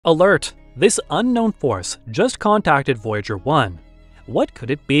Alert! This unknown force just contacted Voyager 1. What could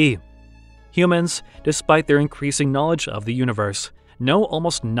it be? Humans, despite their increasing knowledge of the universe, know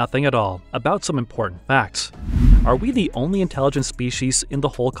almost nothing at all about some important facts. Are we the only intelligent species in the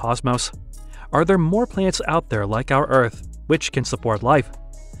whole cosmos? Are there more planets out there like our Earth, which can support life?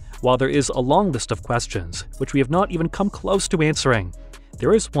 While there is a long list of questions, which we have not even come close to answering,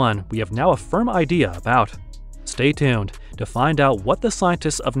 there is one we have now a firm idea about. Stay tuned to find out what the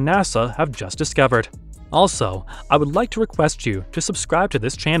scientists of NASA have just discovered. Also, I would like to request you to subscribe to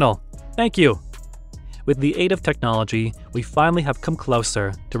this channel. Thank you! With the aid of technology, we finally have come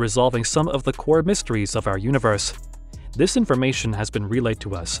closer to resolving some of the core mysteries of our universe. This information has been relayed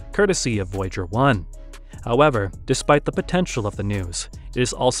to us courtesy of Voyager 1. However, despite the potential of the news, it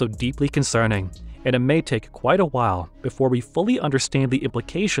is also deeply concerning, and it may take quite a while before we fully understand the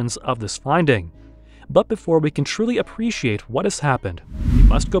implications of this finding. But before we can truly appreciate what has happened, we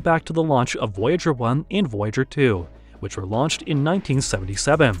must go back to the launch of Voyager 1 and Voyager 2, which were launched in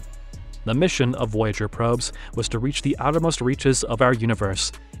 1977. The mission of Voyager probes was to reach the outermost reaches of our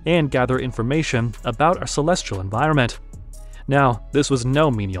universe and gather information about our celestial environment. Now, this was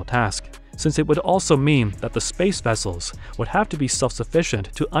no menial task, since it would also mean that the space vessels would have to be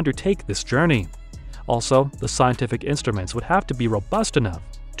self-sufficient to undertake this journey. Also, the scientific instruments would have to be robust enough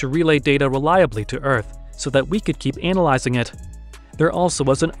to relay data reliably to Earth so that we could keep analyzing it. There also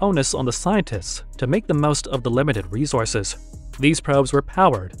was an onus on the scientists to make the most of the limited resources. These probes were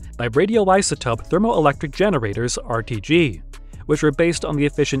powered by radioisotope thermoelectric generators (RTG), which were based on the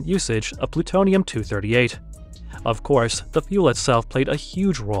efficient usage of plutonium-238. Of course, the fuel itself played a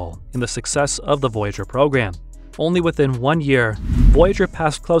huge role in the success of the Voyager program. Only within 1 year, Voyager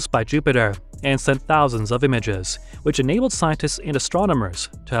passed close by Jupiter and sent thousands of images, which enabled scientists and astronomers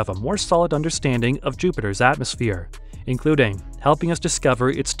to have a more solid understanding of Jupiter's atmosphere, including helping us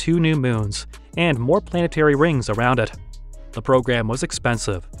discover its 2 new moons and more planetary rings around it. The program was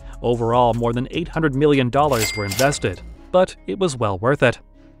expensive. Overall, more than $800 million were invested, but it was well worth it.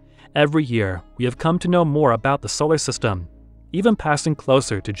 Every year, we have come to know more about the solar system. Even passing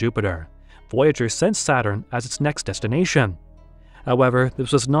closer to Jupiter, Voyager sent Saturn as its next destination. However,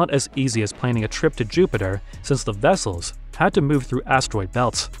 this was not as easy as planning a trip to Jupiter, since the vessels had to move through asteroid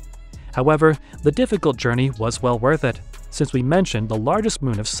belts. However, the difficult journey was well worth it, since we mentioned the largest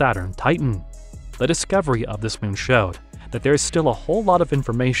moon of Saturn, Titan. The discovery of this moon showed that there is still a whole lot of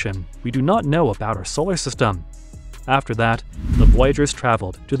information we do not know about our solar system. After that, the Voyagers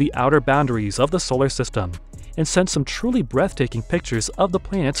traveled to the outer boundaries of the solar system and sent some truly breathtaking pictures of the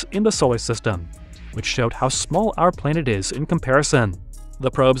planets in the solar system, which showed how small our planet is in comparison.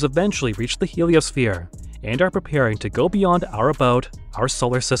 The probes eventually reached the heliosphere and are preparing to go beyond our abode, our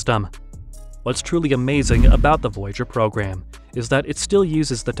solar system. What's truly amazing about the Voyager program is that it still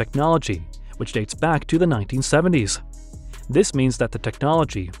uses the technology, which dates back to the 1970s. This means that the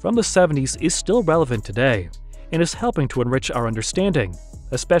technology from the 70s is still relevant today and is helping to enrich our understanding,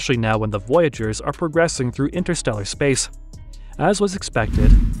 especially now when the Voyagers are progressing through interstellar space. As was expected,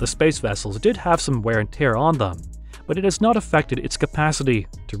 the space vessels did have some wear and tear on them, but it has not affected its capacity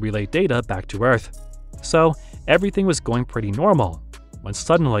to relay data back to Earth. So, everything was going pretty normal, when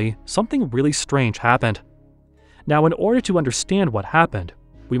suddenly something really strange happened. Now, in order to understand what happened,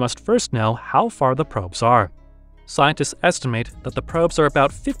 we must first know how far the probes are. Scientists estimate that the probes are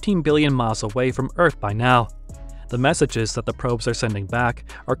about 15 billion miles away from Earth by now. The messages that the probes are sending back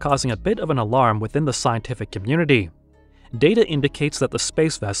are causing a bit of an alarm within the scientific community. Data indicates that the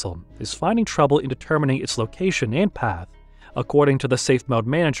space vessel is finding trouble in determining its location and path, according to the safe mode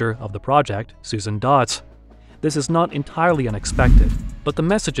manager of the project, Susan Dodds. This is not entirely unexpected, but the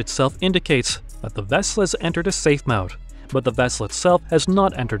message itself indicates that the vessel has entered a safe mode, but the vessel itself has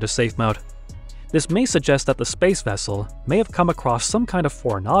not entered a safe mode. This may suggest that the space vessel may have come across some kind of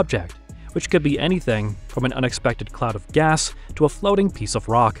foreign object, which could be anything from an unexpected cloud of gas to a floating piece of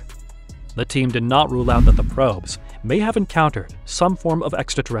rock. The team did not rule out that the probes may have encountered some form of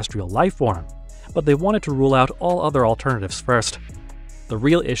extraterrestrial life form, but they wanted to rule out all other alternatives first. The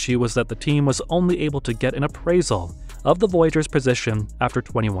real issue was that the team was only able to get an appraisal of the Voyager's position after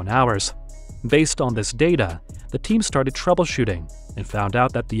 21 hours. Based on this data, the team started troubleshooting and found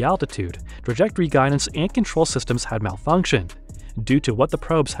out that the altitude, trajectory guidance, and control systems had malfunctioned due to what the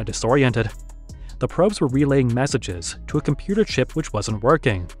probes had disoriented. The probes were relaying messages to a computer chip which wasn't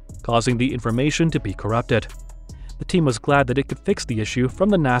working, causing the information to be corrupted. The team was glad that it could fix the issue from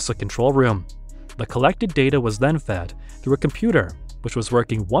the NASA control room. The collected data was then fed through a computer, which was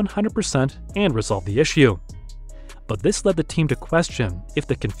working 100% and resolved the issue. But this led the team to question if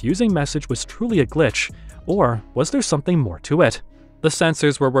the confusing message was truly a glitch, or was there something more to it? The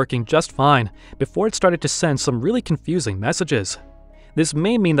sensors were working just fine before it started to send some really confusing messages. This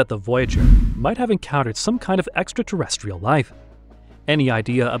may mean that the Voyager might have encountered some kind of extraterrestrial life. Any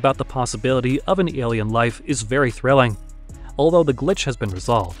idea about the possibility of an alien life is very thrilling. Although the glitch has been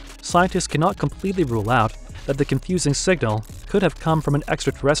resolved, scientists cannot completely rule out that the confusing signal could have come from an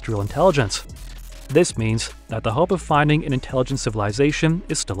extraterrestrial intelligence. This means that the hope of finding an intelligent civilization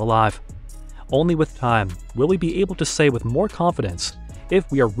is still alive. Only with time will we be able to say with more confidence if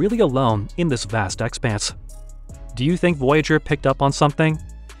we are really alone in this vast expanse. Do you think Voyager picked up on something?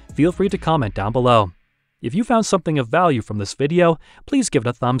 Feel free to comment down below. If you found something of value from this video, please give it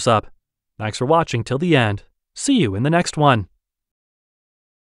a thumbs up. Thanks for watching till the end. See you in the next one.